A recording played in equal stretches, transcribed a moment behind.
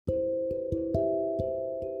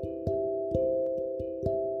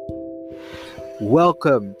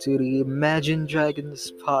Welcome to the Imagine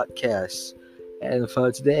Dragons podcast. And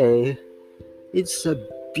for today, it's a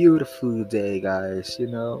beautiful day, guys.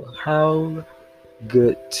 How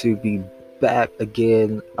good to be back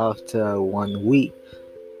again after 1 week.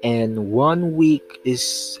 And 1 week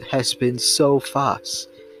has been so fast.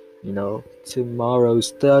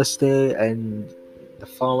 Tomorrow's Thursday and the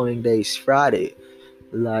following day is Friday.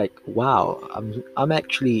 Like, wow, I'm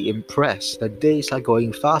actually impressed. The days are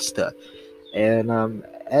going faster. And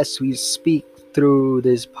as we speak through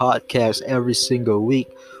this podcast every single week,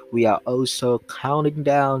 we are also counting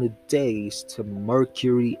down the days to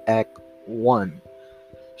Mercury Act 1.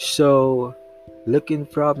 So, looking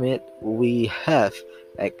from it, we have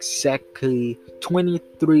exactly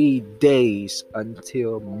 23 days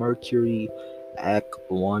until Mercury Act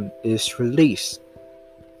 1 is released.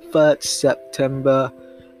 1st September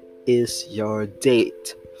is your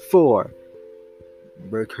date for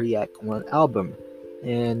Mercury Act 1 album.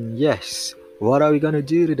 And yes, what are we gonna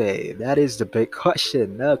do today? That is the big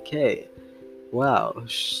question. Okay. Wow.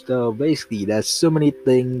 So basically, there's so many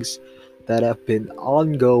things that have been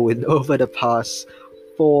ongoing over the past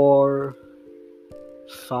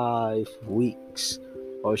 4-5 weeks.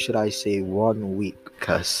 Or should I say 1 week?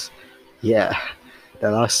 Because, yeah, the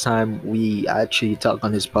last time we actually talked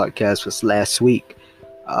on this podcast was last week.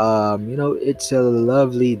 It's a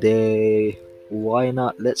lovely day. Why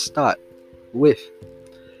not? Let's start with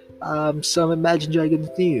some Imagine Dragons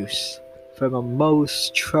news from a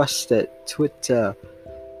most trusted Twitter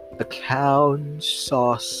account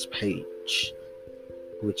source page,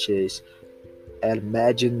 which is at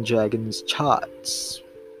Imagine Dragons Charts.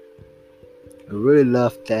 I really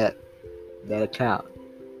love that account.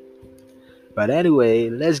 But anyway,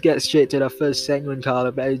 let's get straight to the first segment called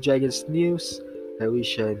Imagine Dragons News, where we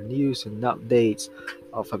share news and updates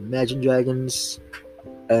of Imagine Dragons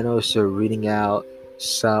and also reading out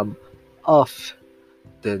some of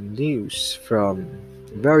the news from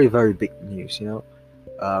very, very big news,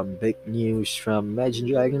 big news from Imagine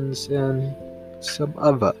Dragons and some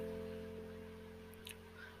other.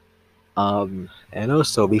 And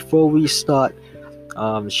also, before we start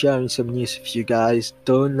sharing some news with you guys,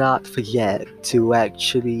 do not forget to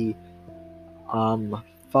actually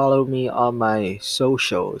follow me on my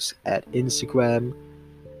socials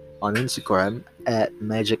on Instagram at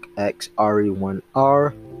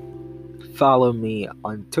magicxre1r. Follow me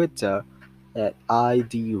on Twitter at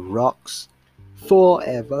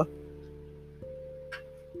idrocksforever.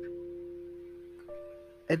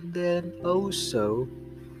 And then also,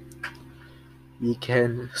 you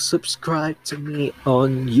can subscribe to me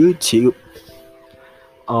on YouTube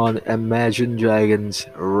on Imagine Dragons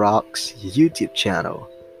Rocks YouTube channel.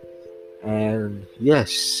 And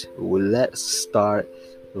yes, let's start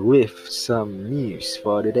with some news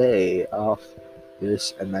for the day of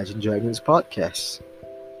this Imagine Dragons podcast.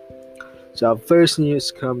 So our first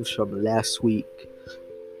news comes from last week.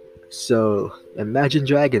 So Imagine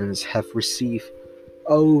Dragons have received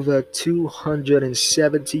over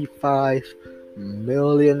 275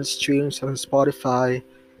 million streams on Spotify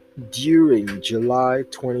during July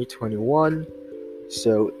 2021.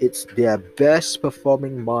 So it's their best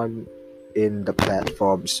performing month in the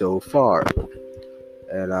platform so far.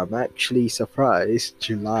 And I'm actually surprised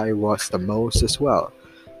July was the most as well.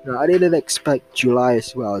 I didn't expect July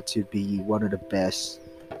as well to be one of the best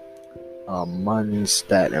months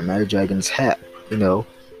that Imagine Dragons had,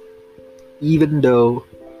 even though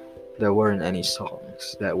there weren't any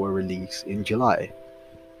songs that were released in July.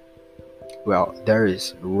 Well, there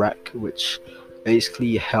is Wreck, which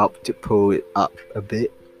basically helped to pull it up a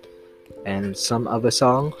bit, and some other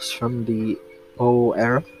songs from the old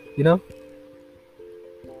era,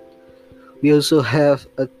 We also have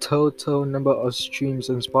a total number of streams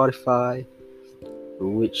on Spotify,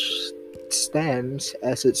 which stands,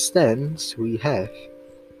 we have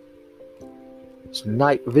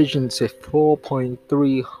Night Visions at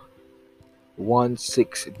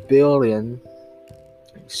 4.316 billion,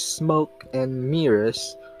 Smoke and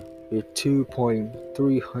Mirrors with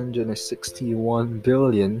 2.361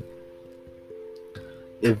 billion,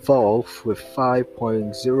 Evolve with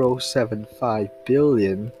 5.075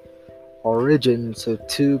 billion, Origins of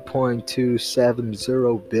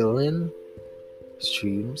 2.270 billion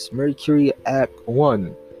streams, Mercury Act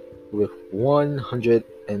 1 with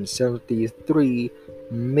 173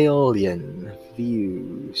 million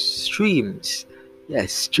views. Streams.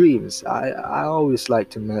 Yes, streams. I always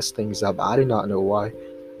like to mess things up. I do not know why.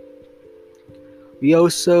 We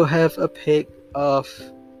also have a pic of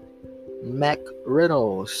Mac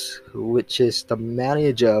Reynolds, which is the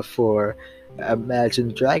manager for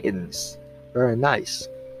Imagine Dragons. Very nice.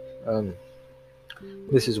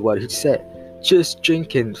 This is what he said. Just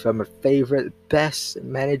drinking from a favorite best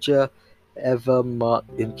manager ever mark,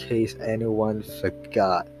 in case anyone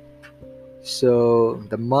forgot. So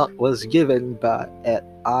the mark was given by at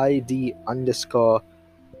ID underscore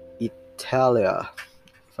Italia.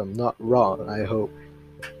 If I'm not wrong,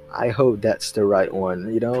 I hope that's the right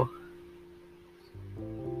one.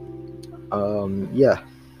 Yeah.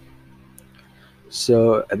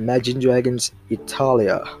 So Imagine Dragons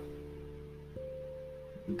Italia.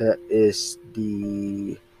 That is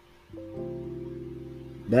the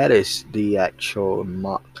that is the actual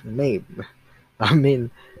mock name. I mean,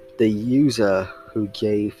 the user who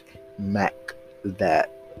gave Mac that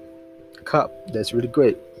cup. That's really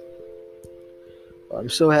great. I'm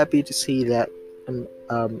so happy to see that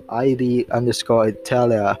ID underscore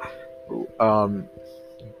Italia um,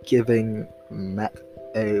 giving Mac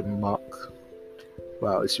a mock.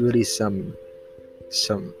 Wow, it's really some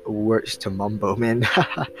words to mumble, man.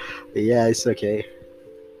 Yeah, it's okay.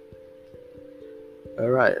 All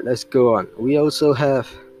right, let's go on. We also have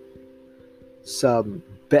some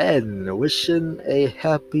Ben wishing a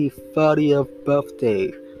happy 30th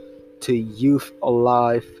birthday to Youth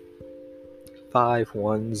Alive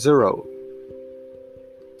 510.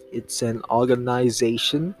 It's an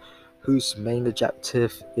organization whose main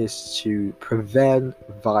objective is to prevent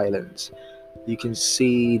violence. You can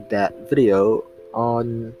see that video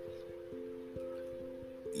on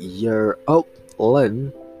your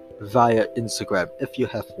link via Instagram if you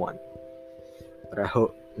have one. But I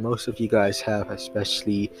hope most of you guys have,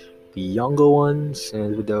 especially the younger ones,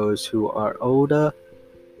 and with those who are older,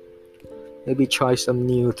 maybe try some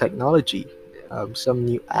new technology, some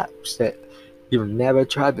new apps that you've never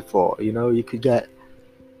tried before. You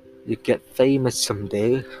get famous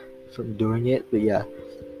someday from doing it. But yeah,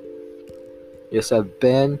 yes,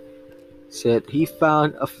 Ben said he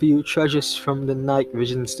found a few treasures from the night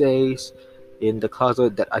vision days in the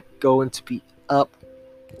closet that are going to be up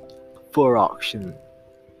for auction.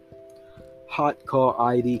 Hardcore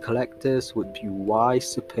ID collectors would be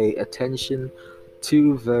wise to pay attention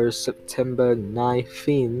to the September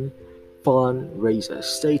 19th fundraiser.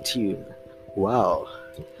 Stay tuned. Wow,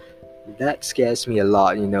 that scares me a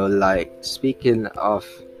lot. Like, speaking of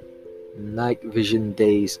night vision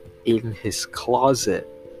days in his closet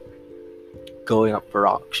going up for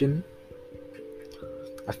auction,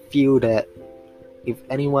 I feel that if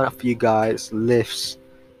any one of you guys lives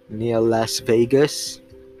near Las Vegas,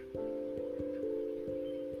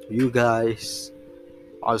 you guys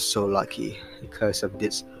are so lucky because of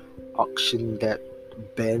this auction that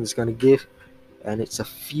Ben's gonna give, and it's a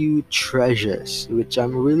few treasures which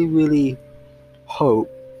I'm really really hope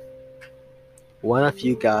one of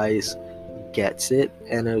you guys gets it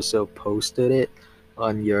and also posted it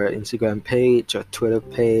on your Instagram page or Twitter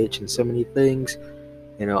page and so many things.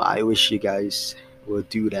 I wish you guys will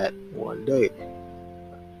do that one day.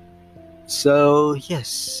 So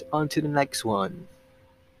yes, on to the next one.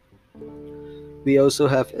 We also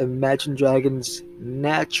have Imagine Dragons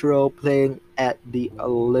natural playing at the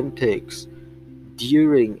Olympics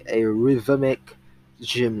during a rhythmic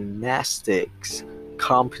gymnastics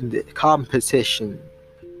competition.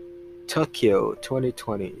 Tokyo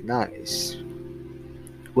 2020. Nice.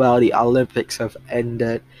 Well, the Olympics have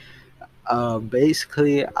ended.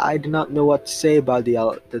 Basically, I do not know what to say about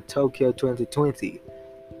the Tokyo 2020.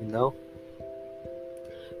 You know,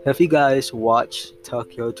 have you guys watched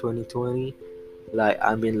Tokyo 2020? Like,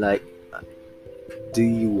 do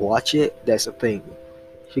you watch it? That's the thing.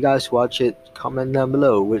 If you guys watch it, comment down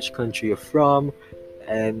below which country you're from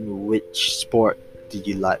and which sport did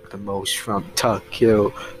you like the most from Tokyo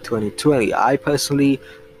 2020. I personally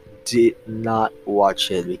did not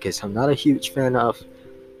watch it because I'm not a huge fan of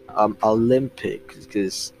Olympics,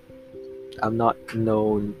 because I'm not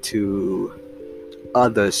known to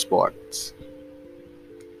other sports.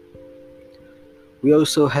 We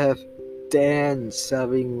also have Dan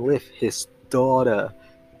serving with his daughter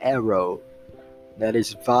Arrow. That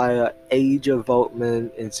is via Age of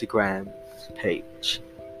Voltman Instagram page.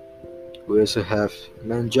 We also have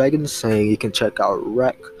Mandragon saying you can check out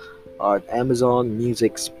Rec on Amazon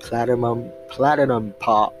Music's Platinum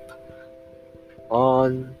Pop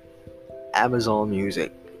on Amazon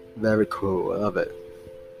Music. Very cool, I love it.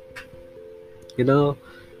 We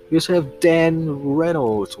also have Dan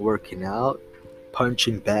Reynolds working out,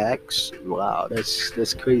 punching bags. Wow,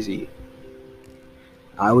 that's crazy.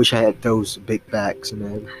 I wish I had those big bags,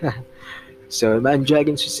 man. So, Man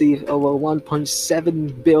Dragons received over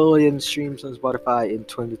 1.7 billion streams on Spotify in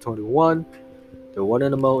 2021. They're one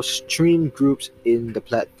of the most streamed groups in the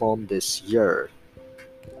platform this year.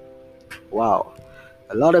 Wow.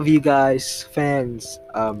 A lot of you guys, fans,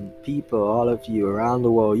 people, all of you around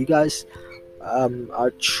the world, you guys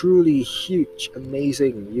are truly huge,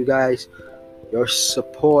 amazing. You guys, your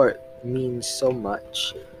support means so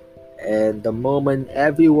much. And the moment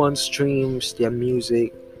everyone streams their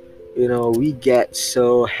music, we get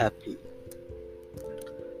so happy.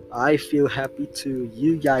 I feel happy too.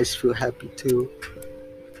 You guys feel happy too.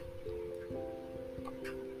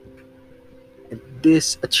 And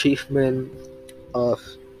this achievement of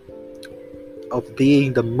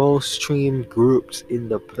being the most streamed groups in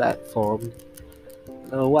the platform,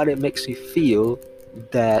 what it makes me feel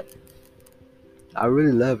that I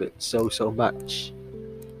really love it so much.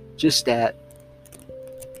 Just that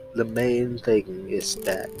the main thing is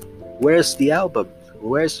that where's the album?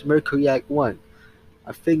 Where's Mercury Act 1?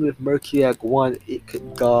 I think with Mercury Act 1 it could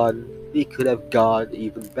have gone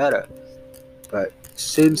even better. But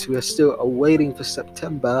since we are still awaiting for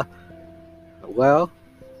September, well,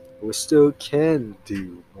 we still can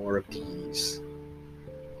do more of these.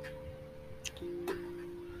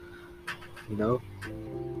 You know?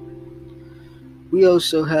 We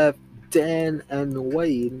also have Dan and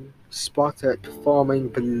Wayne spotted performing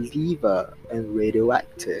Believer and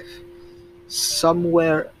Radioactive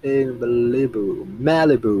somewhere in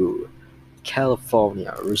Malibu,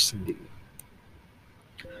 California recently.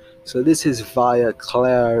 So this is via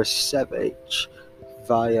Claire Savage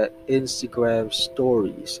via Instagram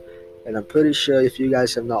stories. And I'm pretty sure if you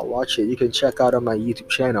guys have not watched it, you can check out on my YouTube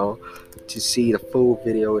channel to see the full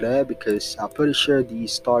video there, because I'm pretty sure the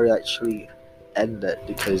story actually ended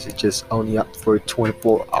because it's just only up for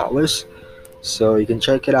 24 hours. So you can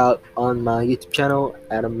check it out on my YouTube channel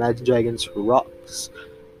at Imagine Dragons Rocks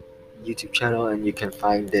YouTube channel, and you can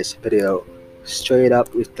find this video straight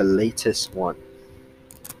up with the latest one.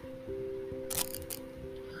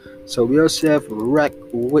 So we also have Wreck,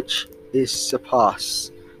 which is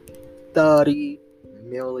surpassed 30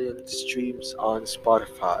 million streams on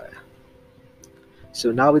Spotify.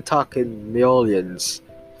 So now we're talking millions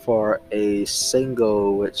for a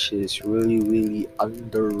single which is really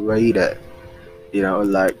underrated.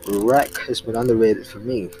 Like Wreck has been underrated for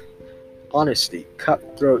me. Honestly,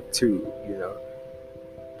 Cutthroat too,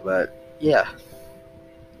 But yeah.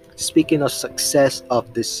 Speaking of success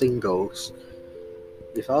of the singles,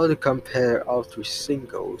 if I were to compare all three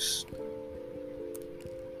singles,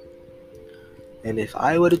 and if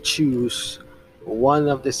I were to choose one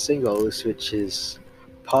of the singles which is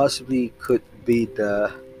possibly could be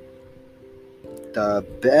the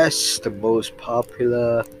best, the most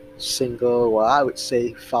popular single, well, I would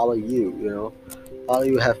say Follow You. Follow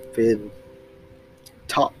You have been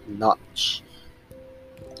top notch.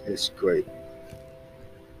 It's great.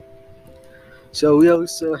 So we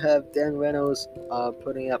also have Dan Reynolds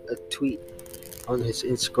putting up a tweet on his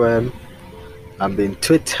Instagram.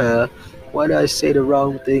 Twitter. Why do I say the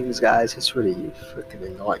wrong things, guys? It's really freaking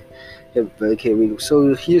annoying. Yeah, but okay,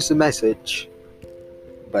 so here's the message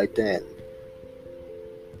by Dan.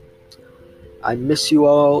 I miss you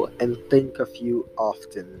all and think of you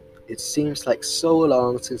often. It seems like so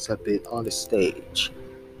long since I've been on the stage,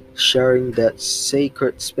 sharing that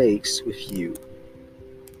sacred space with you.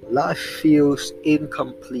 Life feels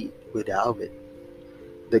incomplete without it.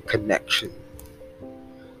 The connection.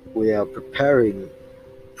 We are prepping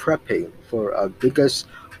for our biggest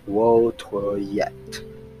world tour yet.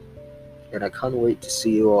 And I can't wait to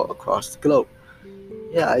see you all across the globe.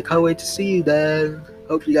 Yeah, I can't wait to see you then.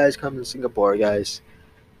 Hope you guys come to Singapore, guys.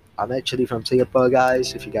 I'm actually from Singapore,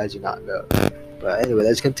 guys, if you guys do not know. But anyway,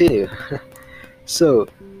 let's continue. So,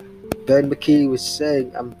 Ben McKee was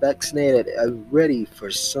saying, I'm vaccinated and ready for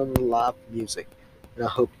some live music. And I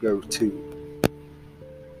hope you're too.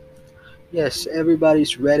 Yes,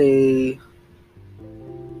 everybody's ready.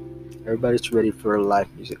 Everybody's ready for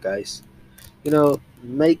live music, guys.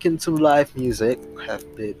 Making some live music have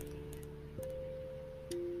been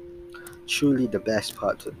truly the best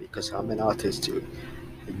part of me because I'm an artist too.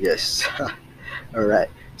 Yes. Alright.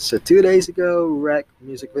 So 2 days ago, Wreck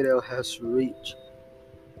music video has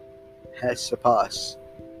surpassed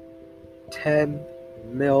 10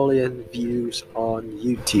 million views on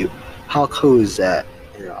YouTube. How cool is that?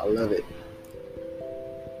 I love it.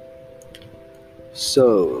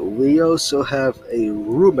 So we also have a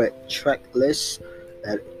rumored track list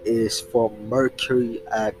that is for Mercury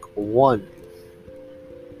Act 1.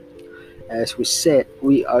 As we said,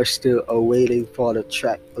 we are still awaiting for the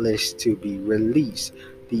track list to be released,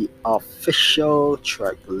 the official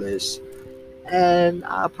track list. And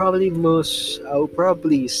I'll probably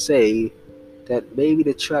say that maybe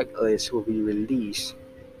the track list will be released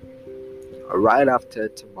right after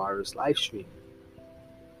tomorrow's live stream.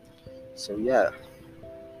 So yeah,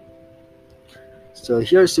 So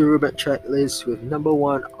here's the Ruben track list with number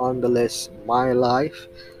 1 on the list, My Life.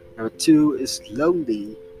 Number 2 is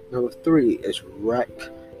Lonely. Number 3 is Wreck.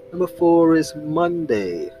 Number 4 is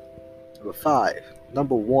Monday. Number 5,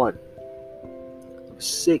 number 1. Number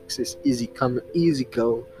 6 is Easy Come, Easy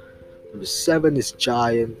Go. Number 7 is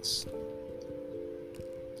Giants.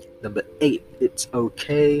 Number 8, It's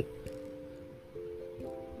Okay.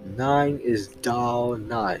 9 is Doll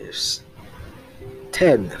Knives.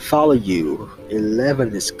 10, Follow You.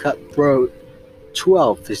 11 is Cutthroat.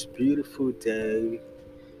 12 is Beautiful Day.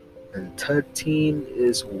 And 13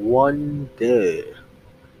 is One Day.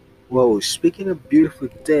 Whoa, speaking of Beautiful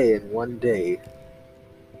Day and One Day,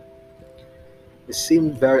 it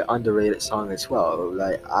seemed very underrated song as well.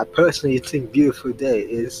 Like, I personally think Beautiful Day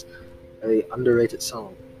is a underrated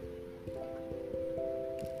song.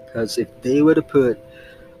 Because if they were to put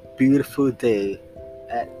Beautiful Day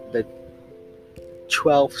at the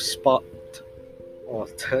 12th spot or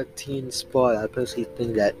 13th spot, I personally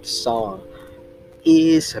think that song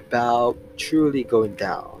is about truly going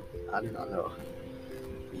down. I do not know.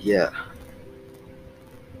 Yeah.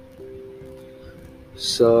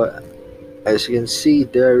 So as you can see,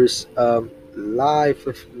 there's live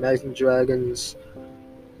with Imagine Dragons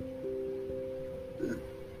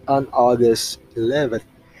on August 11th.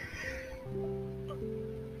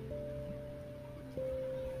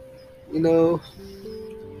 You know,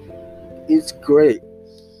 it's great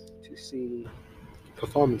to see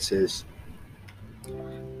performances,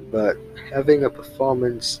 but having a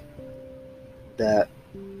performance that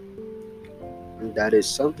is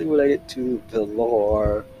something related to the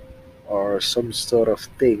lore or some sort of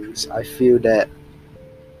things, I feel that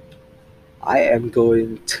I am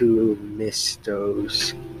going to miss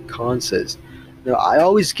those concerts. I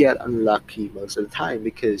always get unlucky most of the time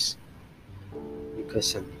because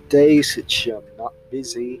on days which I'm not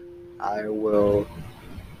busy, I will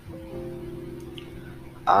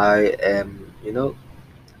I am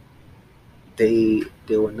they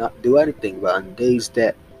will not do anything. But on days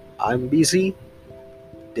that I'm busy,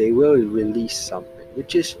 they will release something,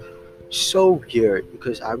 which is so weird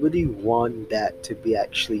because I really want that to be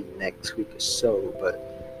actually next week or so.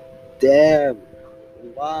 But damn,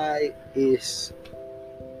 why is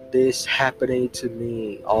this happening to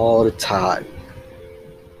me all the time?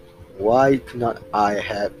 Why cannot I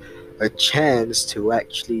have a chance to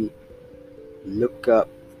actually look up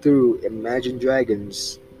through Imagine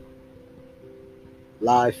Dragons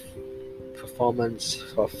live performance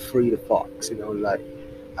for free to Fox? Like,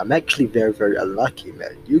 I'm actually very, very unlucky,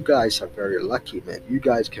 man. You guys are very lucky, man. You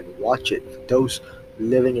guys can watch it. For those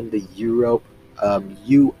living in the Europe,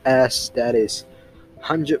 US, that is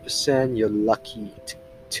 100% you're lucky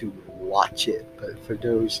to watch it. But for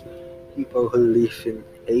those people who live in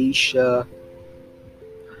Asia,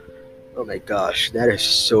 oh my gosh, that is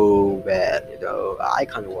so bad. I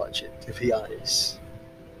can't watch it, to be honest.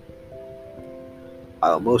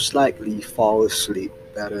 I'll most likely fall asleep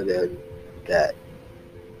better than that.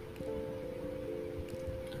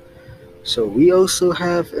 So we also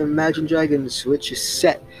have Imagine Dragons, which is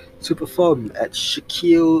set to perform at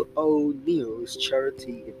Shaquille O'Neal's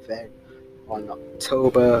charity event on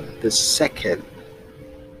October the 2nd.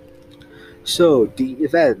 So the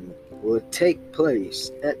event will take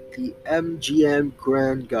place at the MGM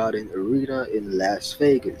Grand Garden Arena in Las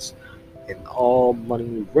Vegas, and all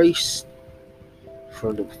money raised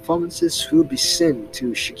from the performances will be sent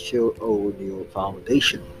to Shaquille O'Neal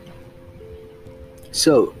Foundation.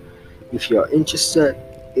 So if you're interested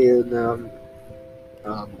in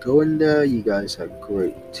going there, you guys are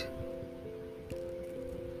great.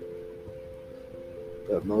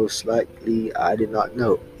 But most likely, I do not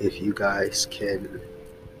know if you guys can.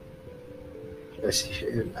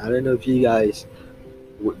 I don't know if you guys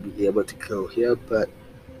would be able to go here, but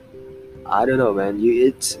I don't know, man.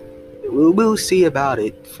 We'll see about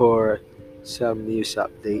it for some news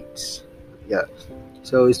updates. Yeah.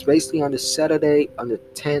 So it's basically on the Saturday, on the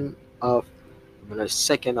 10th of, on the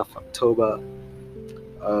 2nd of October.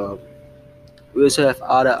 We also have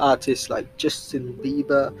other artists like Justin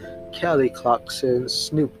Bieber, Kelly Clarkson,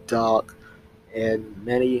 Snoop Dogg, and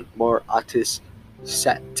many more artists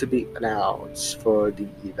set to be announced for the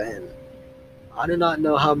event. I do not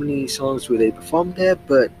know how many songs will they perform there,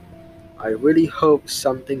 but I really hope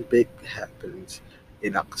something big happens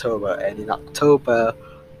in October. And in October,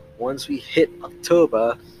 once we hit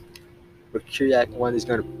October, Mercury Act 1 is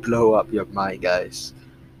going to blow up your mind, guys.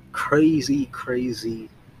 Crazy, crazy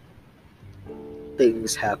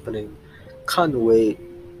things happening. Can't wait.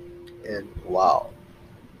 And wow.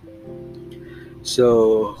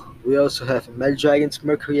 So we also have Imagine Dragons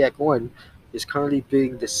Mercury Act 1 is currently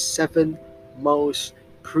being the 7th most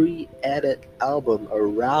pre-edited album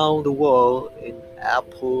around the world in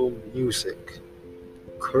Apple Music.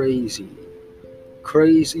 Crazy.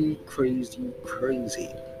 Crazy, crazy, crazy.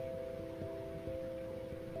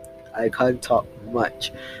 I can't talk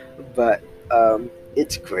much, but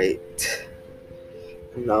it's great.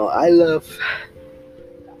 I love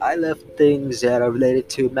things that are related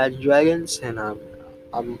to Imagine Dragons, and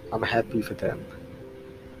I'm happy for them.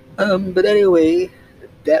 But anyway,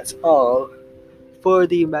 that's all for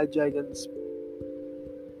the Imagine Dragons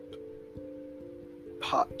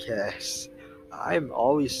podcast. I'm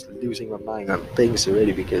always losing my mind on things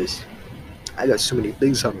already because I got so many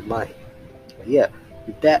things on my mind. But yeah,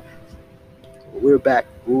 with that, we're back.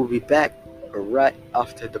 We'll be back right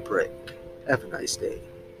after the break. Have a nice day.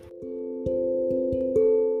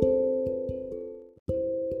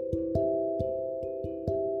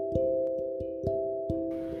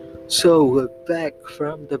 So we're back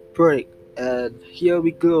from the break, and here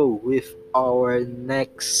we go with our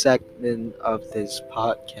next segment of this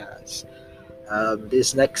podcast.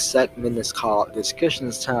 This next segment is called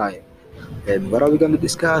Discussions Time. And what are we going to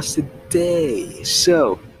discuss today?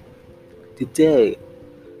 So, today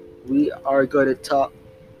we are going to talk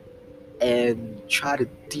and try to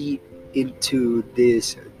deep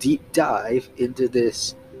dive into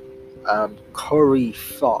this Corey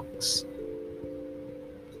Fox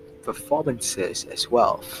performances as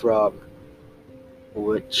well from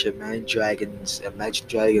which Imagine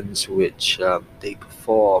Dragons, which they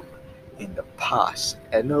perform in the past,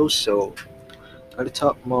 and also I'm going to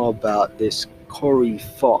talk more about this Corey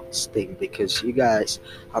Fox thing because you guys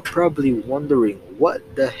are probably wondering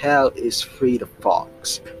what the hell is Frida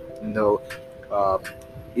Fox. You know, um,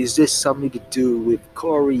 is this something to do with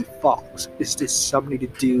Corey Fox? Is this something to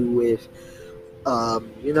do with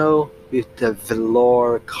with the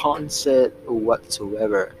velour concept or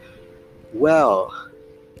whatsoever? Well,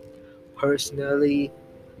 personally,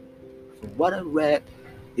 from what I read,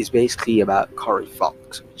 is basically about Corey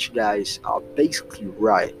Fox, which you guys are basically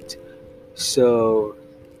right. So,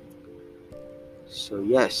 so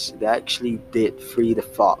yes, they actually did Free the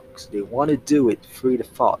Fox. They want to do it Free the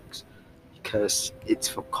Fox because it's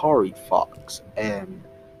for Corey Fox, and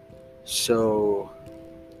so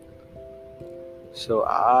so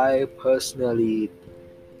I personally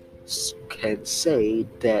can say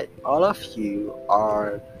that all of you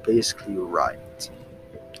are basically right.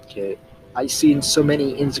 Okay, I seen so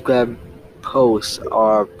many Instagram posts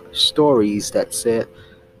or stories that said,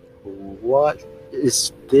 "What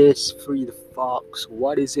is this Free the Fox?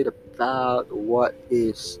 What is it about? What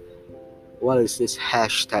is this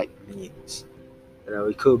hashtag means?"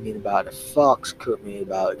 It could mean about a fox, could mean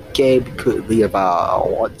about a game, could be about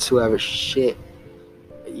whatsoever shit.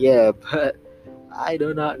 Yeah, but I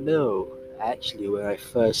do not know. Actually, when I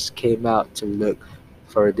first came out to look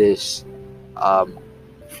for this um,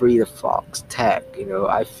 Free the Fox tag,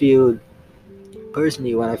 I feel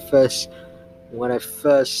personally when I first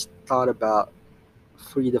thought about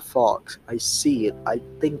Free the Fox, I see it. I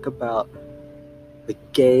think about the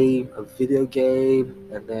game, a video game,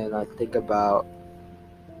 and then I think about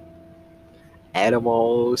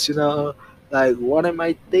animals. Like what am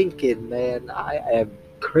I thinking, man? I am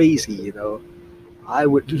crazy. I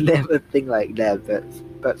would never think like that,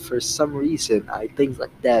 but for some reason I think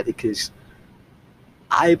like that because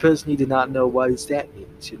I personally do not know what is that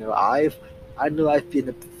means. I know I've been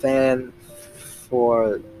a fan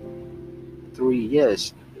for 3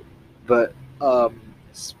 years, but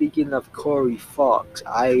speaking of Corey Fox,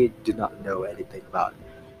 I do not know anything about it.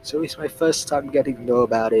 So it's my first time getting to know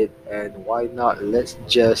about it, and why not? Let's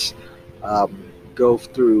just go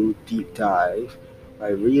through deep dive by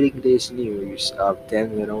reading this news of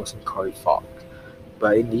Dan Reynolds and Corey Fox.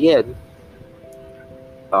 But in the end,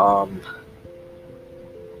 um,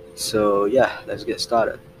 so yeah, let's get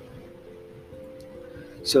started.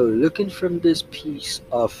 So looking from this piece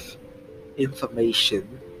of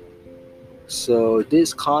information, so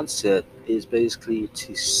this concept is basically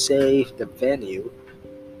to save the venue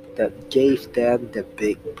that gave them the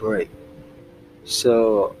big break.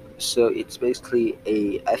 So it's basically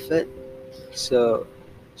a effort. So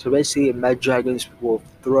basically, Mad Dragons will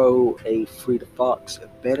throw a Free the Fox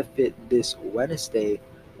benefit this Wednesday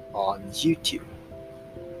on YouTube.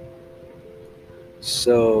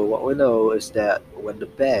 So what we know is that when the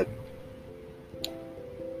band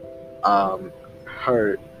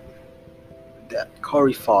heard that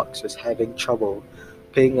Corey Fox was having trouble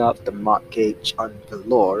paying off the mortgage on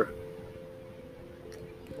Velour,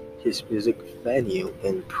 his music venue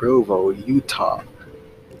in Provo, Utah,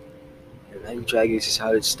 and then Dragons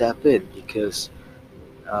decided to step in because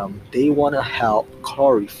they want to help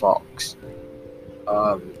Corey Fox.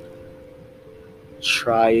 um,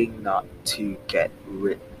 trying not to get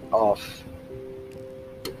rid of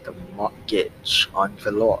the mortgage on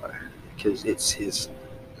Velour because it's his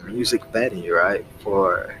music venue, right?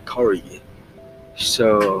 For Corey.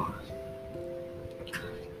 So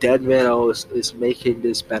Dan Reynolds is making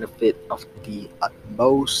this benefit of the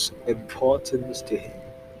utmost importance to him.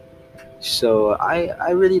 So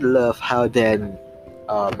I really love how Dan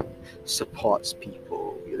um, supports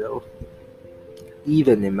people,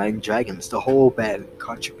 Even in Mind Dragons, the whole band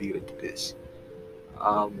contributed to this.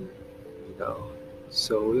 Um, you know.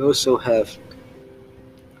 So we also have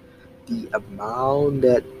the amount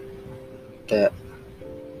that that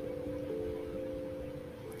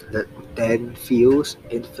Dan feels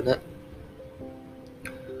infinite.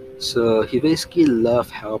 So he basically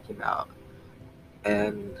loved helping out,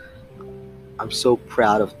 and I'm so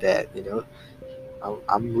proud of that.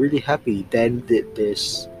 I'm really happy Dan did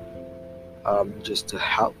this just to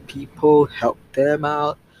help people, help them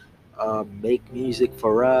out, make music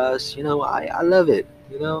for us. I love it.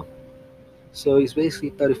 So he's basically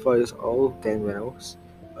 34 years old, Dan Reynolds.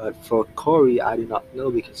 But for Corey, I do not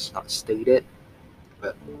know because it's not stated.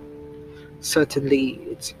 But certainly,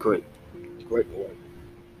 it's great, great one.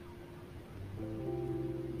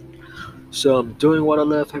 So I'm doing what I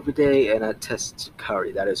love every day, and I test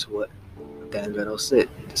Corey. That is what Dan Reynolds said.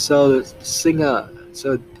 So the singer,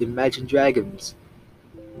 so Imagine Dragons,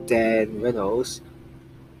 Dan Reynolds,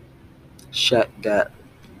 shared that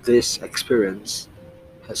this experience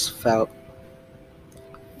has felt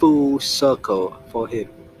full circle for him.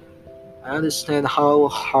 I understand how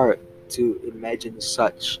hard to imagine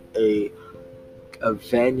such a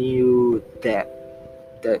venue that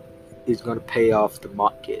is going to pay off the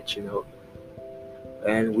mortgage.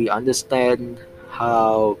 And we understand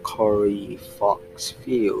how Corey Fox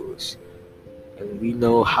feels, and we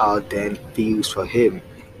know how Dan feels for him.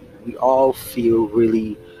 We all feel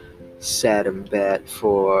really sad and bad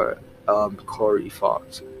for Corey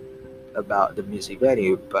Fox about the music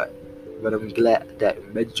venue, but I'm glad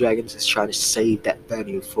that Mad Dragons is trying to save that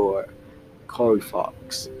venue for Corey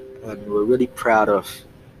Fox, and we're really proud of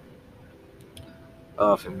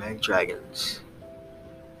Mad Dragons.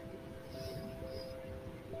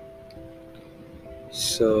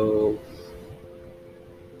 So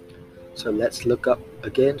so let's look up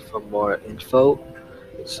again for more info.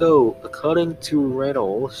 So according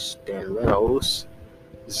to Dan Reynolds,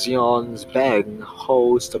 Xion's bank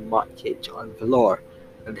holds the mortgage on Velour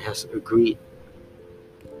and has agreed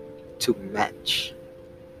to match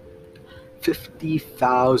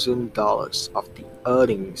 $50,000 of the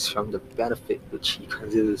earnings from the benefit, which he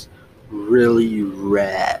considers really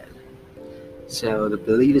rad. So the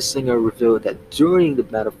Believe singer revealed that during the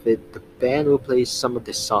benefit, the band will play some of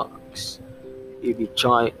the songs. He'll be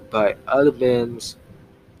joined by other bands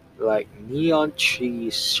like Neon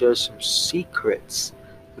Trees share some secrets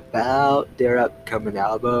about their upcoming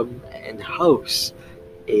album and host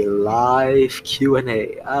a live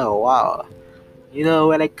Q&A. Oh wow.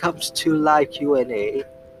 When it comes to live Q&A,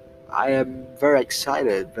 I am very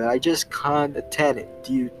excited, but I just can't attend it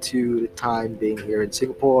due to the time being here in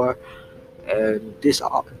Singapore, and this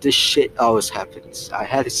shit always happens. I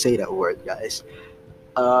had to say that word, guys.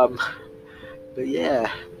 Um, but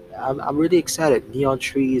yeah, I'm really excited. Neon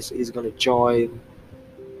Trees is gonna join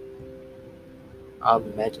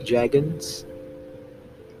Magic Dragons,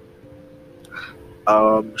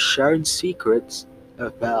 sharing secrets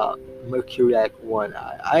about Mercury Act 1.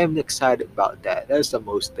 I am excited about that. That's the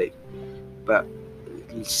most thing. But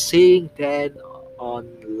seeing that on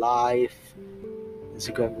live,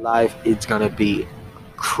 Instagram Live, it's gonna be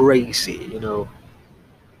crazy.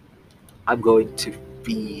 I'm going to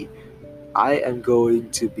be, I am going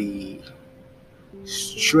to be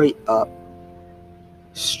straight up,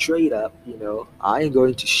 I am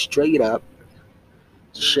going to straight up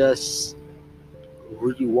just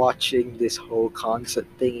rewatching this whole concert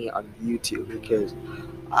thingy on YouTube because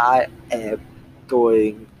I am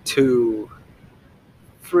going to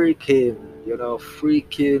freaking,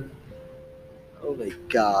 oh my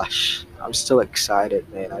gosh, I'm so excited,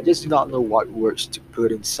 man. I just do not know what words to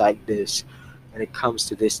put inside this when it comes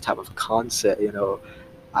to this type of concert.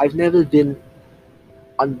 I've never been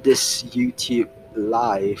on this YouTube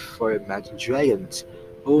live for Imagine Dragons.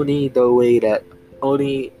 Only the way that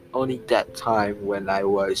only that time when I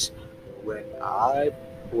was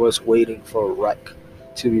waiting for Rec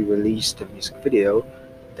to be released the music video,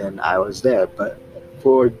 then I was there. But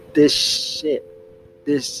for this shit,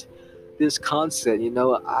 this this concert,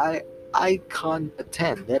 I can't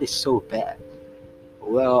attend. That is so bad.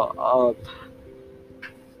 Well,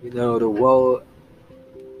 the world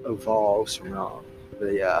evolves around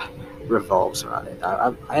really revolves around it.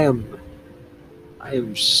 I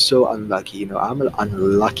am so unlucky. I'm an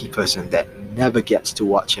unlucky person that never gets to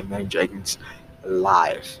watch Imagine Dragons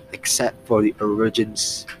live, except for the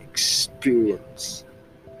Origins experience.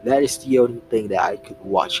 That is the only thing that I could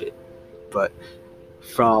watch it. But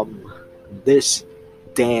from this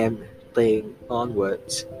damn thing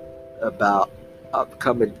onwards, about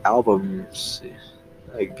upcoming albums,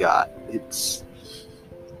 my God, it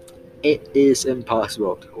is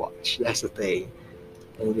impossible to watch. That's the thing.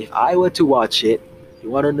 And if I were to watch it, you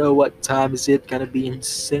want to know what time is it gonna be in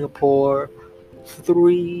Singapore?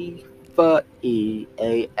 3:30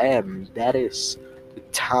 a.m. That is the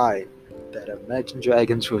time that Imagine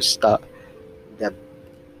Dragons will start their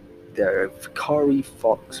their Corey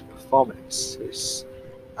Fox performances.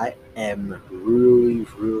 I am really,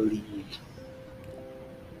 really,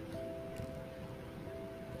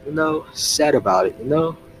 sad about it.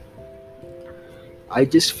 I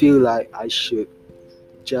just feel like I should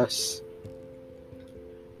just,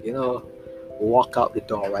 you know, walk out the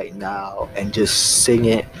door right now and just sing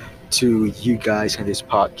it to you guys in this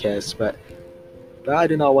podcast. But I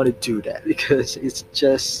do not want to do that because it's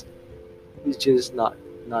just not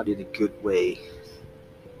in a good way.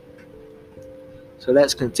 So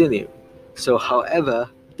let's continue. So, however,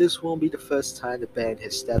 this won't be the first time the band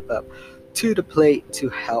has stepped up to the plate to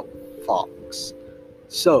help Fox.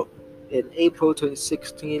 So, in April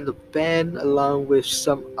 2016, the band, along with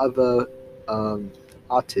some other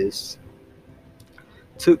artists,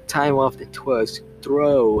 took time off the tours to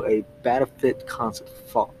throw a benefit concert for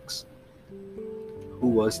Fox, who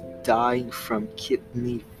was dying from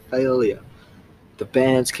kidney failure. The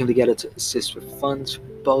bands came together to assist with funds for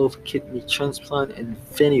both kidney transplant and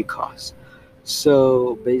venue costs.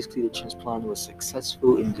 So basically, the transplant was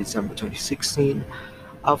successful in December 2016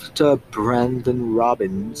 after Brandon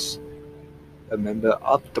Robbins, a member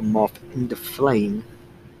of the Moth in the Flame,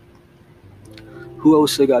 who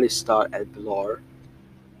also got his start at Blur,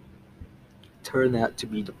 turned out to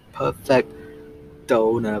be the perfect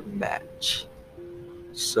donor match.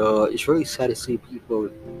 So it's really sad to see people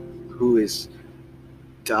who is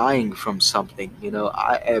dying from something.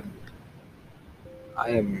 I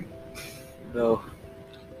am, you know,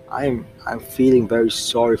 I'm feeling very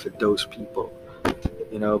sorry for those people.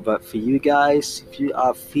 But for you guys, if you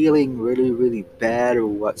are feeling really, really bad or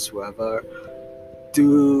whatsoever,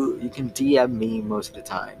 you can DM me most of the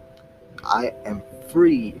time. I am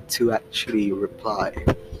free to actually reply,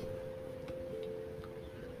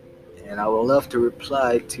 and I will love to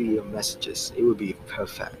reply to your messages. It would be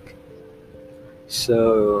perfect.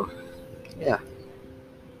 So yeah.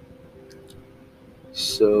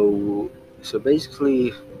 So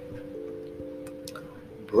basically,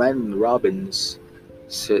 Brandon Robbins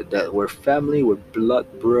said that we're family, we're blood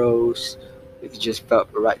bros. It just felt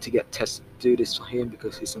right to get tested to do this for him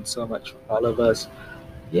because he's done so much for all of us.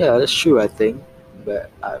 Yeah, that's true, I think.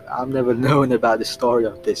 But I've never known about the story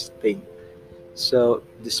of this thing. So,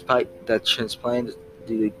 despite that transplant,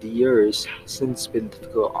 the years since been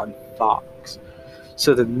difficult on Fox.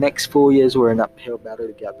 So, the next 4 years were an uphill battle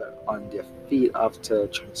to get back on their feet after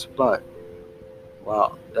transplant.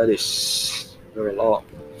 Wow, that is very long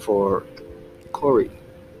for Corey.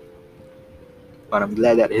 But I'm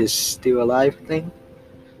glad that he's still alive, I think.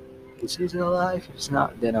 Is he still alive? If it's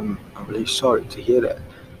not, then I'm really sorry to hear that.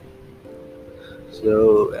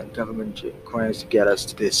 So, and government tries to get us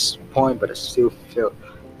to this point, but I still feel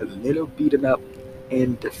a little beaten up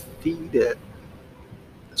and defeated.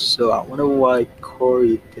 So, I wonder why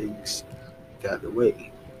Corey thinks that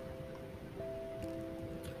way.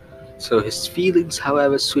 So, his feelings,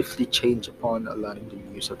 however, swiftly change upon learning the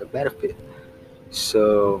news of the benefit.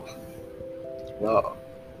 So, well,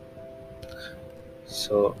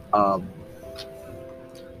 so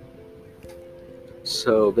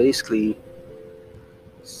so basically,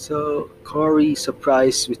 so Corey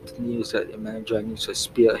surprised with the news that Emmanuel Jennings was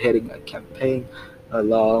spearheading a campaign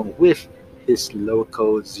along with his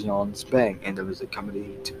local Zion's Bank and the music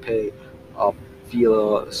company to pay off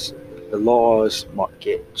Villar's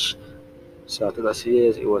mortgage. So after last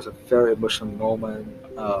years, it was a very emotional moment.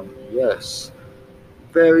 Yes,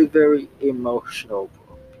 very very emotional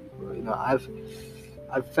for people.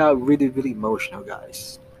 I've felt really really emotional,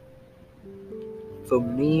 guys. For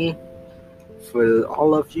me, for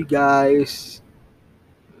all of you guys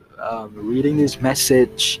reading this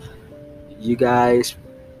message, you guys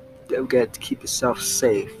don't get to keep yourself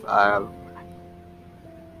safe.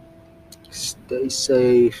 Stay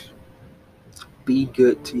safe. Be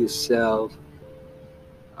good to yourself.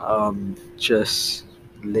 Just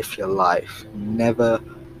live your life. Never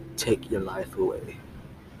take your life away.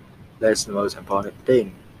 That's the most important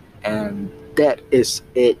thing. And that is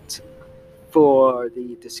it for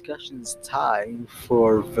the discussions time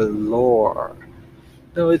for Velour.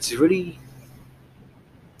 No, it's really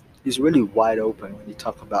wide open when you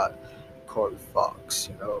talk about Corey Fox,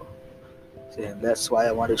 And that's why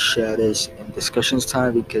I want to share this in discussions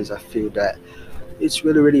time because I feel that it's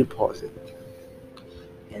really, really important.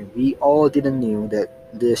 And we all didn't knew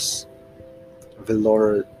that this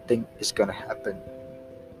Velour thing is gonna happen,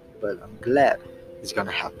 but I'm glad it's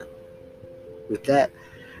gonna happen. With that,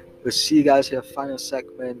 we'll see you guys in the final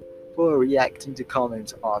segment for reacting to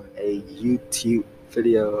comments on a YouTube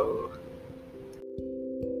video.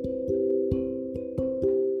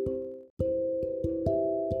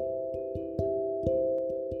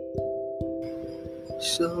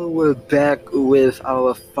 So we're back with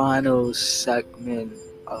our final segment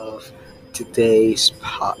of today's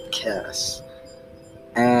podcast.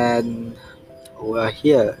 And we're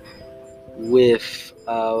here with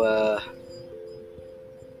our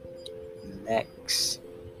next,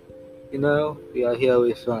 we are here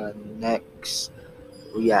with our next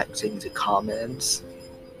reacting to comments.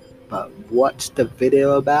 But what's the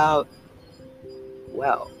video about?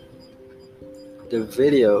 Well, the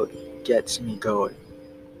video gets me going.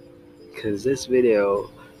 Because this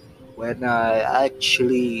video, when I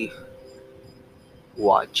actually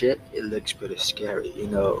watch it, it looks pretty scary,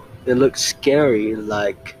 It looks scary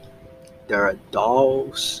like there are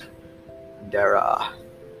dolls, there are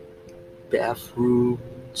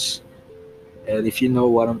bathrooms, and if you know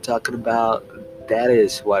what I'm talking about, that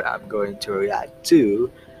is what I'm going to react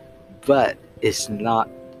to, but it's not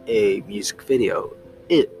a music video.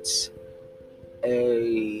 It's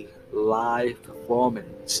a live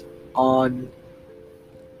performance on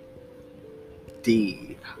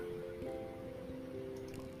the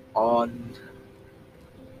on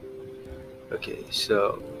okay,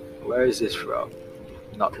 so where is this from?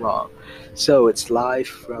 Not wrong. So it's live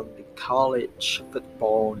from the College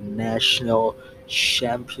Football National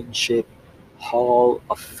Championship Hall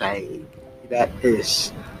of Fame. That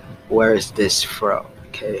is where is this from?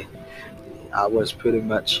 Okay. I was pretty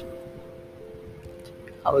much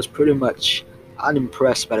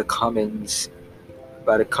unimpressed by the comments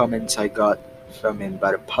I got from him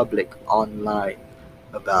by the public online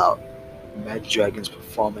about Mad Dragon's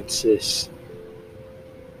performances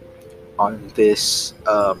on this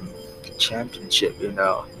championship,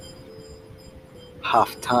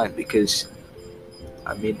 half time, because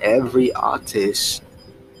every artist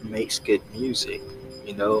makes good music,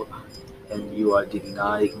 and you are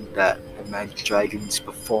denying that Mad Dragons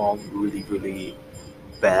perform really, really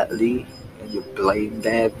badly, and you blame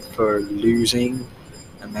them for losing.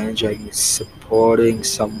 Mad Dragons supporting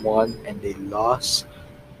someone and they lost.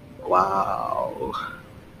 Wow.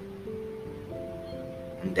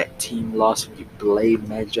 And that team lost and you blame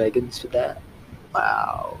Mad Dragons for that?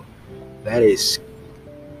 Wow. That is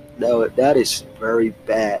that is very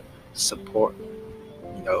bad support,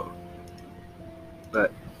 you know.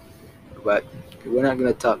 But but we're not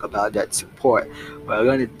gonna talk about that support. We're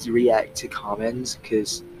gonna react to comments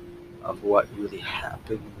because of what really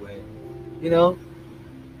happened when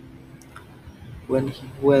when he,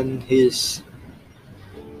 when his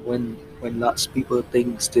when lots of people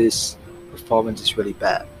thinks this performance is really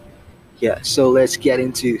bad. Yeah, so let's get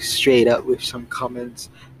into straight up with some comments.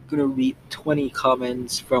 I'm gonna read 20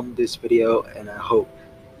 comments from this video, and I hope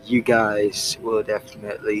you guys will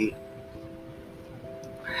definitely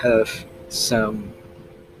have some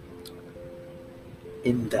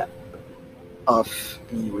in depth of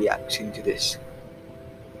me reacting to this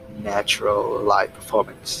natural live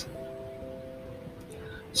performance.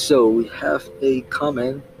 So we have a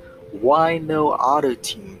comment: why no auto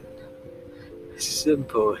tune?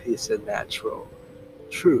 Simple, he's a natural.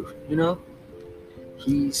 True,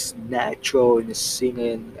 he's natural in his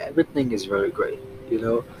singing. Everything is very great.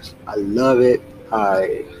 I love it.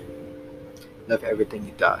 I love everything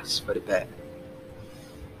he does for the band.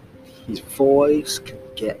 His voice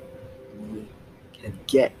me can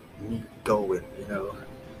get me going.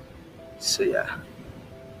 So yeah.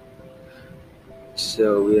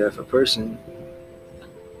 So we have a person.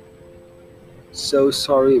 So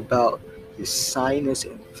sorry about your sinus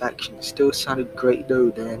infection. Still sounded great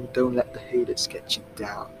though, Dan. Don't let the haters get you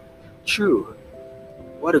down. True.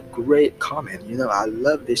 What a great comment. I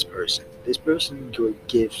love this person. This person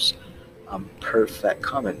gives perfect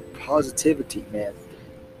comment. Positivity, man.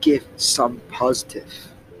 Give some positive.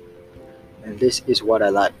 And this is what I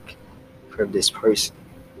like from this person.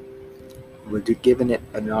 We're giving it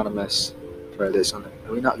anonymous for this one.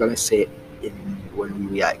 We're not gonna say it when we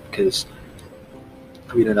react because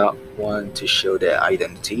we do not want to show their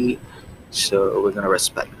identity. So we're gonna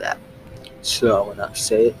respect that. So I will not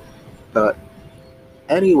say it. But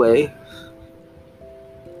anyway,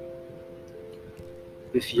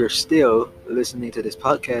 if you're still listening to this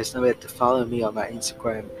podcast, don't forget to follow me on my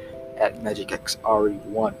Instagram at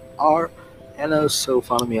magicxre1r, and also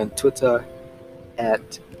follow me on Twitter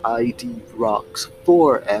at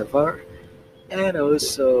idrocksforever, and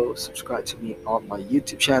also subscribe to me on my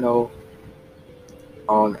YouTube channel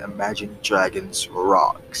on Imagine Dragons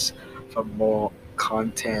Rocks for more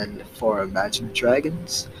content for Imagine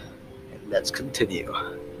Dragons. And let's continue.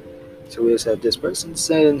 So we also have this person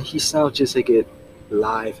saying he sounds just like it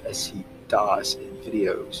live as he does in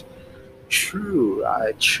videos. True,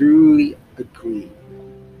 I truly agree.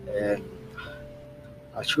 And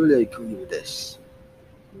I truly agree with this.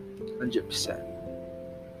 100%.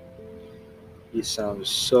 You sound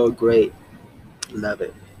so great. Love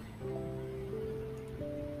it.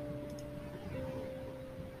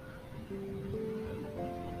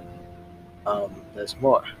 There's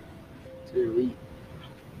more to read.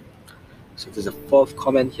 So there's a fourth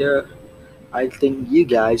comment here. I think you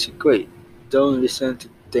guys are great. Don't listen to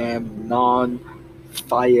them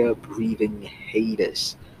non-fire breathing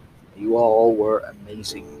haters. You all were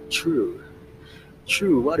amazing. True.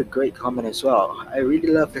 True, what a great comment as well. I really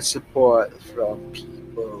love the support from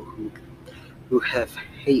people who have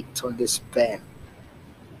hate on this band.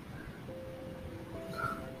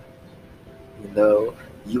 You know,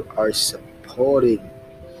 you are supporting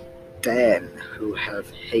Dan who have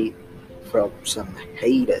hate from some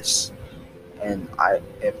haters, and I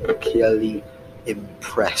am clearly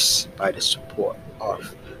impressed by the support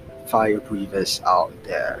of fire breathers out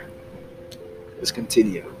there. Let's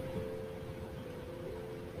continue.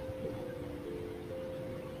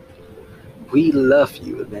 We love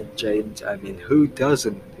you, man, Dragons. I mean, who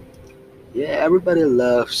doesn't? Yeah, everybody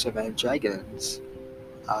loves Man Dragons.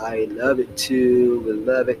 I love it too. We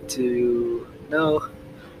love it too. No,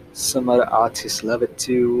 some other artists love it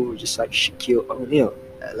too, just like Shaquille O'Neal.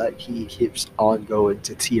 Like he keeps on going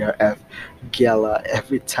to TRF Gala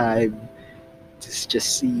every time to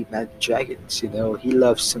just see Mad Dragons. You know, he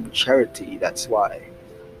loves some charity. That's why.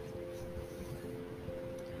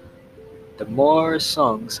 The more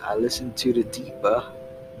songs I listen to, the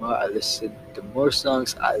more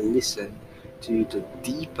songs I listen to, the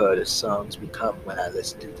deeper the songs become when I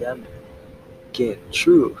listen to them. Again,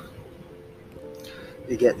 true.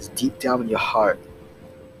 It gets deep down in your heart.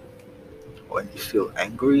 When you feel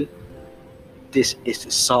angry, this is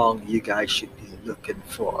the song you guys should be looking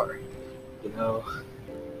for. You know,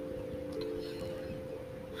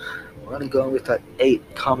 we're gonna go with that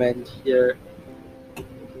 8 comment here.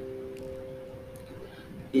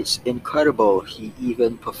 It's incredible he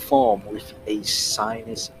even performed with a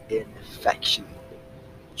sinus infection.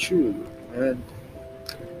 True, man.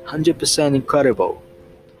 100% incredible.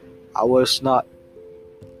 I was not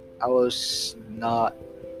I was not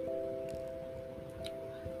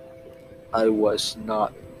I was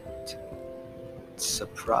not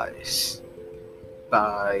surprised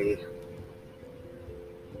by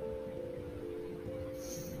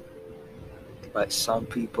some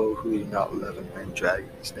people who do not love and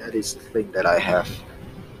dragons. That is the thing that I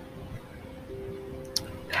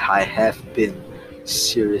have been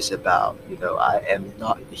serious about. You know, I am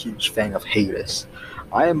not a huge fan of haters.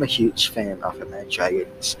 I am a huge fan of Man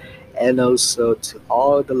Dragons. And also to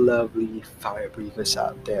all the lovely fire breathers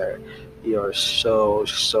out there, you're so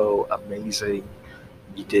amazing.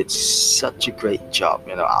 You did such a great job.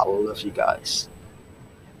 You know, I love you guys.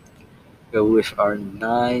 Go with our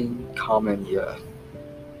 9 comment here.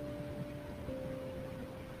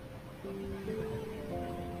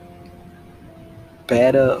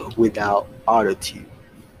 Better without autotune.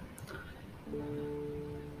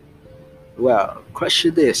 Well,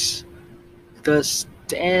 question is, does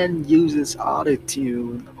Dan uses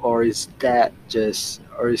autotune, or is that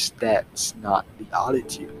not the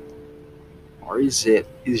autotune? Or is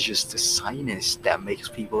just the sinus that makes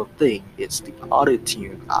people think it's the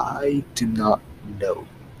autotune? I do not know.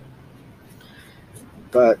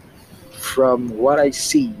 But from what I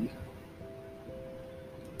see,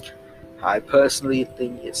 I personally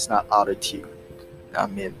think it's not autotune. I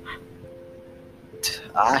mean,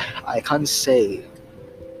 I can't say,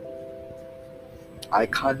 I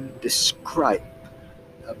can't describe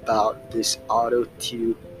about this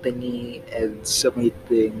auto-tune thingy and so many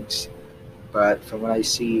things, but from what I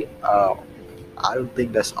see, I don't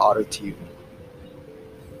think that's auto-tune.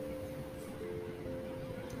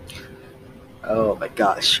 Oh my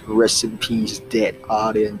gosh, rest in peace, dead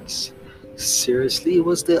audience. Seriously,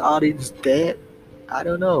 was the audience dead? I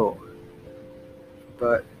don't know,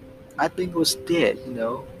 but I think it was dead, you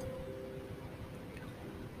know.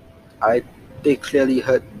 I they clearly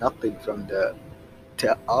heard nothing from the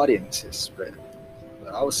audiences, but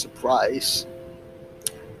I was surprised.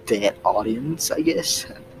 Dead audience, I guess.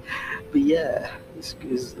 But yeah,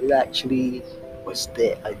 it actually was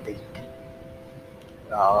dead. I think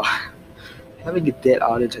uh, having a dead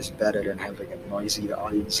audience is better than having a noisy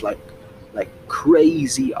audience, like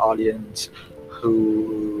crazy audience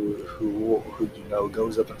who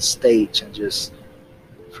goes up on stage and just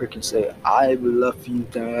freaking say I love you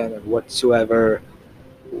Dan and whatsoever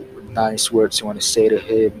nice words you want to say to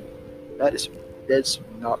him. That is that's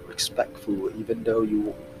not respectful. Even though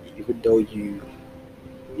you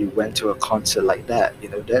went to a concert like that,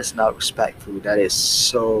 that's not respectful. That is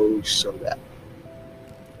so bad.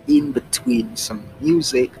 In between some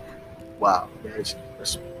music, wow,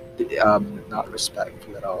 not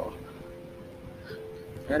respectful at all.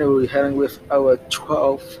 Anyway, heading with our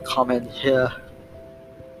 12th comment here,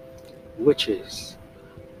 which is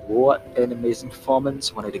what an amazing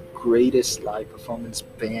performance, one of the greatest live performance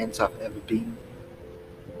bands I've ever been.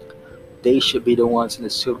 They should be the ones in the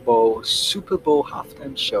Super Bowl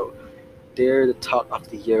halftime show. They're the talk of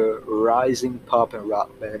the year, rising pop and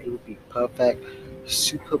rock band. It would be perfect.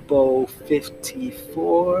 Super Bowl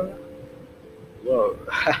 54. Whoa.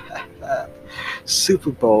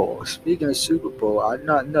 Super Bowl. Speaking of Super Bowl, I do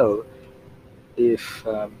not know if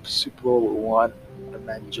Super Bowl would want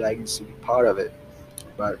Imagine Dragons to be part of it.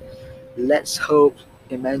 But let's hope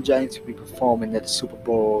Imagine Dragons will be performing at the Super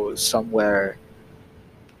Bowl somewhere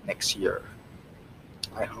next year.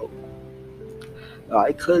 I hope.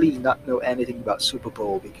 I clearly do not know anything about Super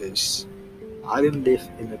Bowl because I didn't live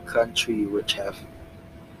in a country which have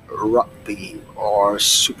rugby or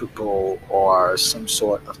Super Bowl or some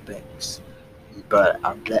sort of things. But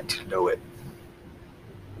I'm glad to know it.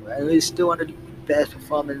 And it's still one of the best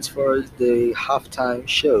performance for the halftime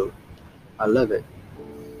show. I love it.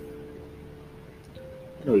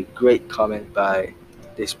 Anyway, great comment by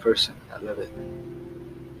this person. I love it.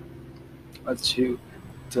 On to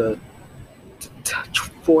the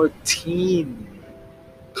 14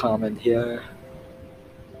 comment here.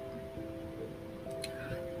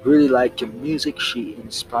 Really like your music. She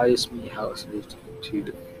inspires me how to live to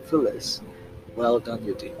the fullest. Well done,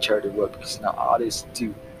 you're doing charity work because now artists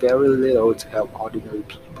do very little to help ordinary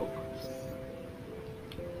people.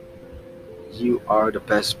 You are the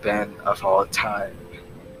best band of all time.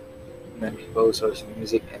 Many people also listen to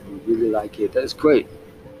music and we really like it. That's great.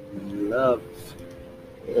 Love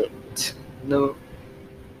it. No,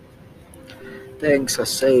 thanks for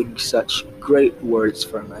saying such great words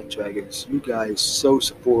for my dragons. You guys so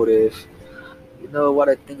supportive. You know what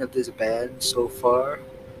I think of this band so far?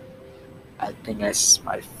 I think as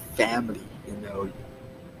my family.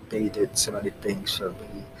 They did so many things for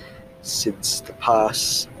me since the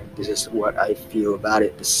past, and this is what I feel about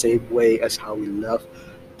it. The same way as how we love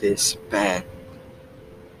this band.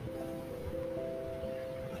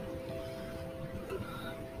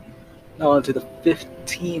 Now on to the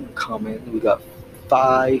 15th comment. We got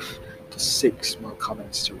 5 to 6 more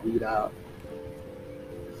comments to read out.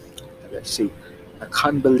 Let's see. I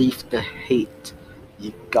can't believe the hate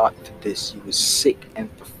you got for this. You were sick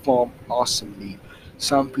and performed awesomely.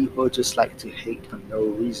 Some people just like to hate for no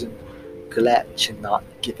reason. Glad you're not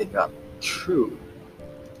giving up. True.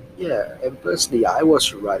 Yeah, and personally, I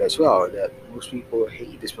was right as well that most people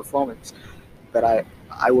hate this performance, but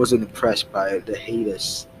I wasn't impressed by the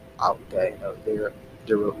haters out there.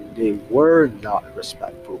 They were not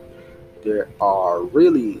respectful. They are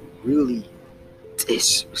really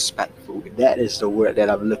disrespectful. That is the word that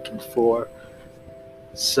I'm looking for.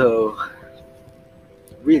 So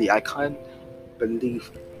really, I can't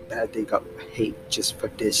believe that they got hate just for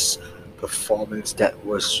this performance that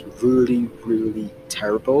was really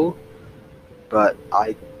terrible. But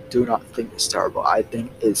I do not think it's terrible. I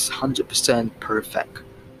think it's 100% perfect.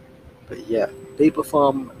 But yeah, they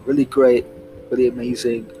perform really great, really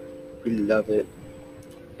amazing. Really love it.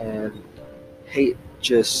 And hate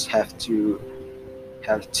just have to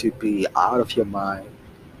be out of your mind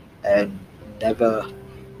and never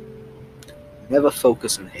never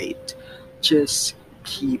focus on hate. Just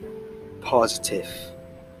keep positive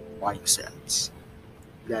mindsets.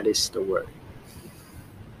 That is the word.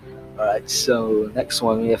 Alright, so next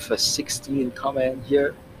one we have a 16 comment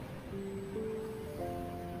here.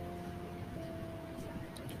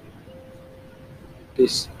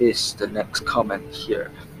 This is the next comment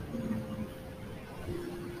here.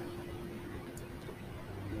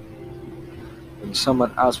 When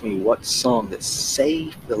someone asks me what song that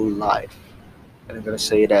saved their life, and I'm gonna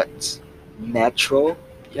say that's natural.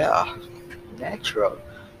 Yeah, natural.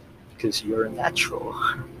 Because you're natural.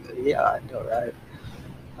 Yeah, I know, right?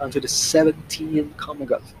 onto the 17th comment.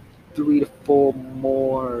 Got 3 to 4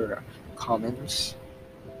 more comments.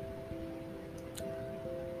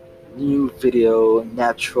 New video,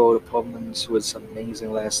 natural performance was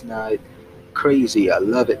amazing last night. Crazy, I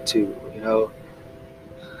love it too.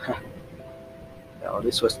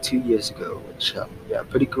 This was 2 years ago, which yeah,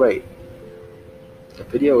 pretty great. The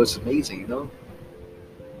video was amazing.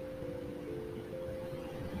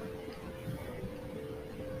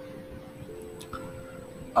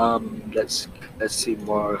 Let's see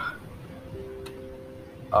more.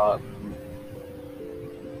 Um,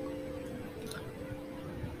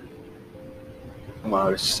 well,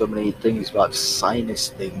 there's so many things about sinus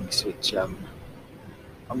things, which I'm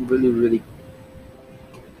really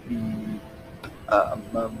mm,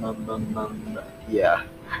 yeah.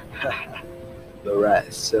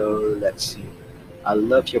 Alright, so let's see. I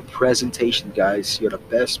love your presentation, guys. You're the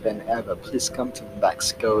best band ever. Please come to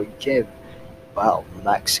Mexico again. Wow,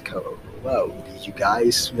 Mexico. Wow, did you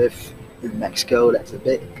guys live in Mexico? That's a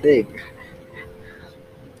big thing.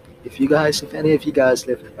 If any of you guys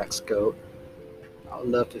live in Mexico, I'd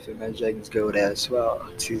love if Imagine Dragons go there as well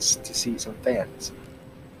to see some fans.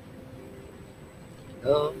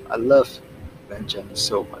 I love Imagine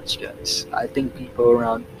so much, guys. I think people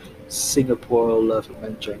around Singapore love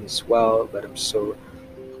Imagine as well, but I'm so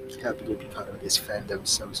happy to be part of this fandom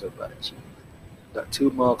so much. Got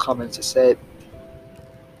 2 more comments to say,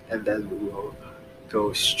 and then we will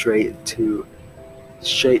go straight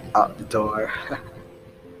out the door.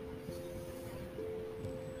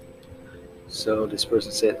 So this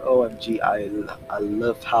person said, "OMG, I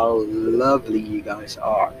love how lovely you guys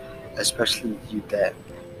are, especially you, Dan.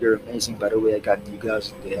 You're amazing. By the way, I got new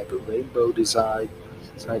guys and they have a rainbow design."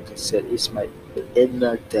 So I just said it's my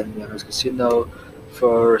inner Daniels Casino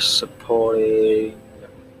for supporting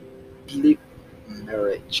Philip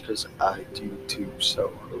marriage because I do too.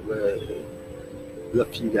 So hooray.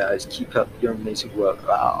 Love you guys. Keep up your amazing work.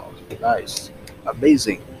 Wow, nice,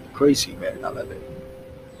 amazing, crazy, man. I love it.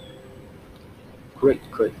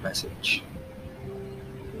 Great message.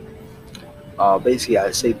 Basically,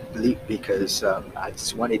 I say bleep because I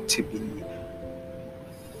just want it to be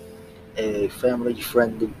a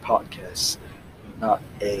family-friendly podcast, not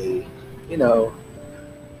a, you know,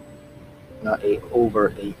 not a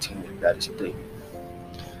over 18. That is the thing.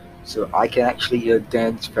 So I can actually hear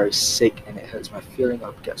Dan's very sick, and it hurts my feeling.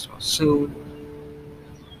 I'll get well soon.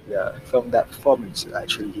 Yeah, from that performance,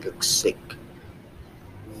 actually, he looks sick,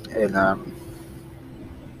 and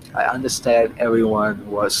I understand everyone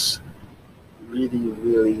was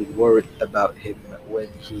really worried about him when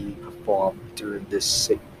he performed during this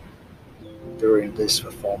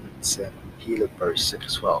performance, and he looked very sick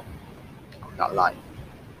as well. I'm not lying.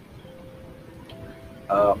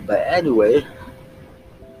 But anyway,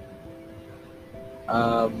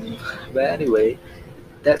 um, but anyway,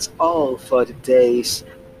 that's all for today's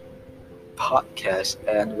podcast,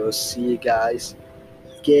 and we'll see you guys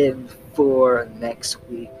again for next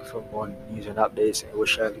week for more news and updates, and we'll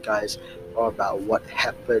show you guys all about what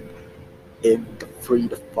happened in the Free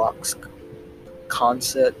the Fox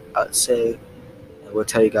concert, I'd say, and we'll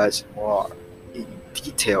tell you guys more in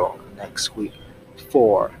detail next week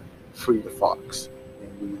for Free the Fox.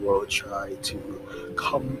 And we will try to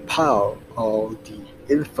compile all the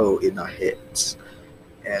info in our heads.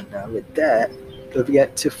 And with that, don't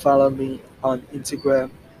forget to follow me on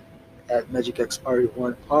Instagram at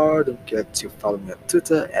MagicXR1R. Don't forget to follow me on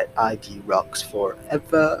Twitter at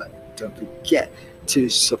IDRocksForever. Don't forget to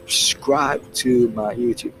subscribe to my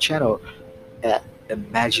YouTube channel at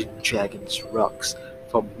Imagine Dragons Rocks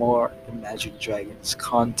for more Imagine Dragons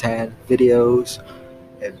content, videos.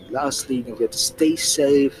 And lastly, don't forget to stay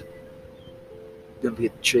safe. Don't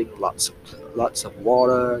forget to drink lots of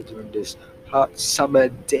water during this hot summer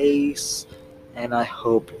days. And I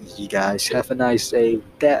hope you guys have a nice day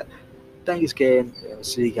with that. Thanks again, and I'll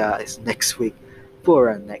see you guys next week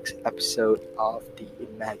for our next episode of the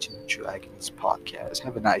Imagine Dragons podcast.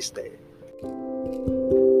 Have a nice day.